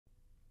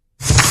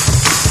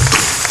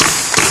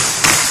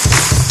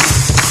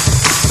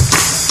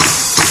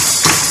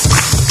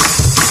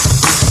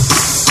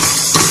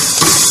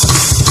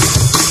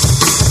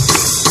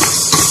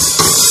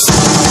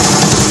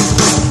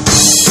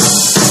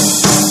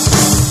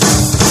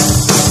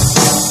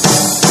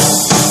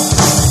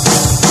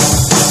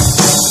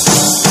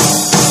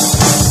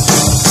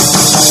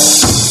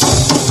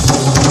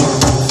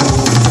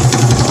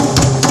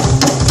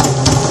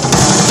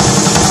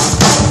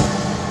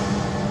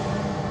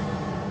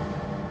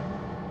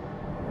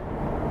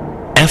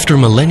After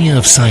millennia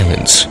of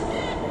silence,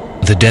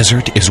 the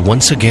desert is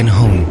once again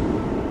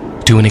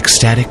home to an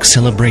ecstatic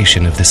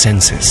celebration of the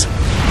senses.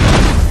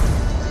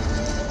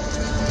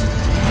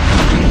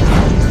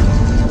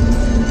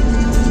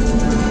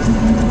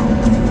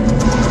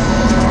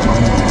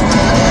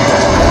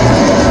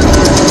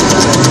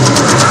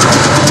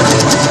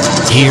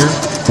 Here,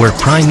 where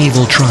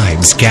primeval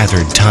tribes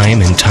gathered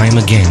time and time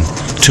again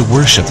to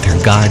worship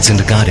their gods and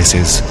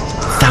goddesses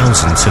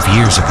thousands of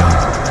years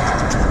ago.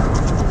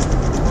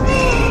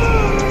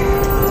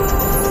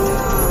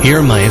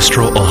 Here,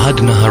 Maestro Ohad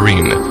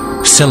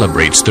Naharin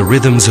celebrates the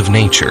rhythms of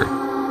nature.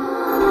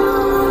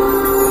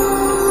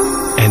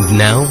 And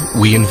now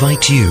we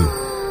invite you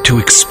to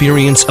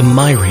experience a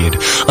myriad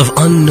of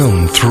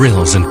unknown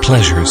thrills and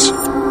pleasures.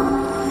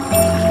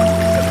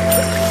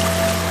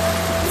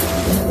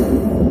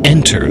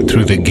 Enter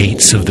through the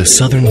gates of the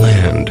southern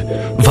land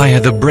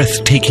via the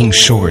breathtaking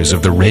shores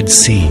of the Red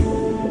Sea,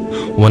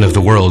 one of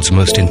the world's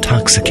most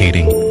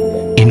intoxicating,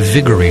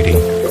 invigorating,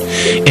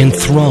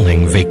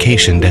 enthralling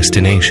vacation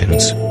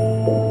destinations.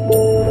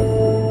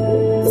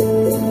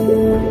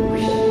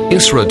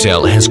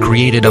 ISROTEL has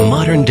created a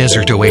modern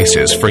desert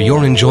oasis for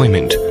your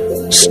enjoyment.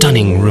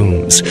 Stunning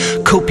rooms,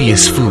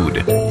 copious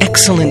food,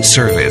 excellent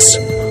service,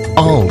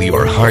 all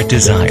your heart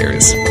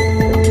desires.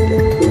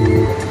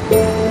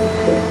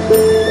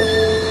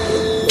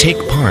 Take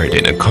part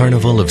in a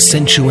carnival of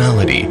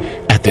sensuality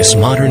at this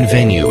modern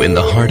venue in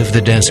the heart of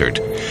the desert,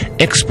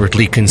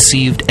 expertly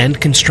conceived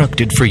and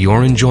constructed for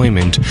your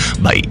enjoyment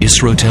by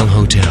ISROTEL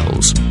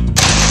Hotels.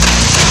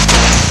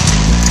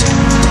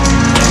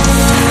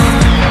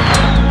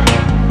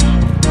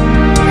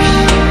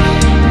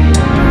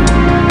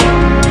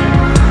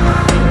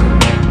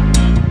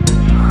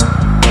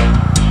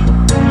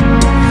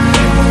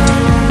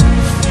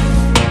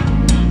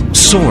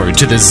 Soar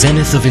to the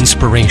zenith of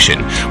inspiration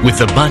with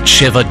the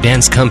Batsheva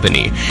Dance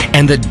Company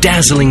and the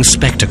dazzling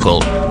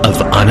spectacle of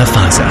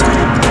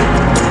PHAZA.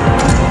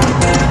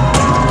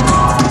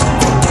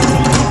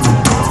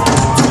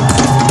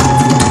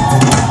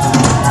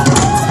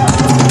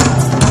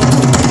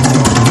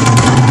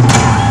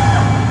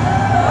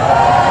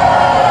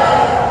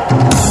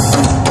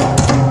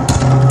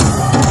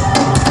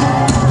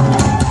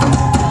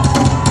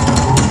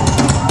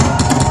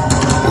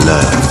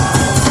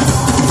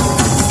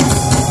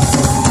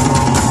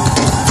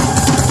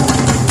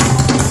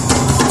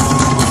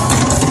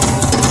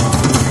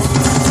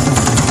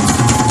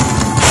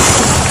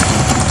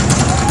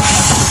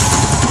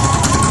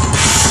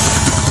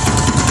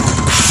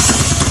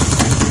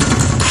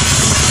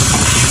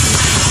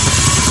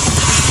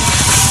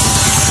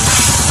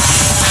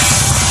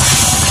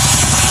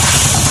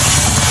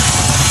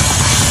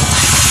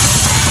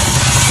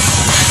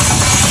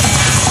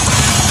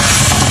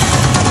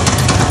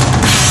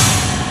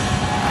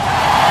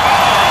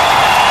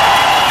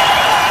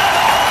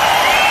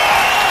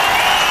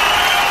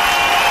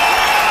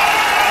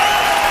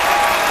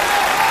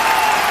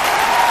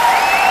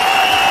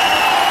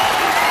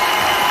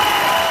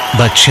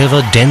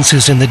 Batsheva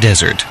dances in the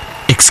desert,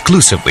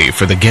 exclusively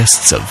for the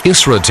guests of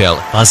ISROTEL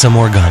PHAZA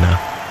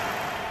MORGANA.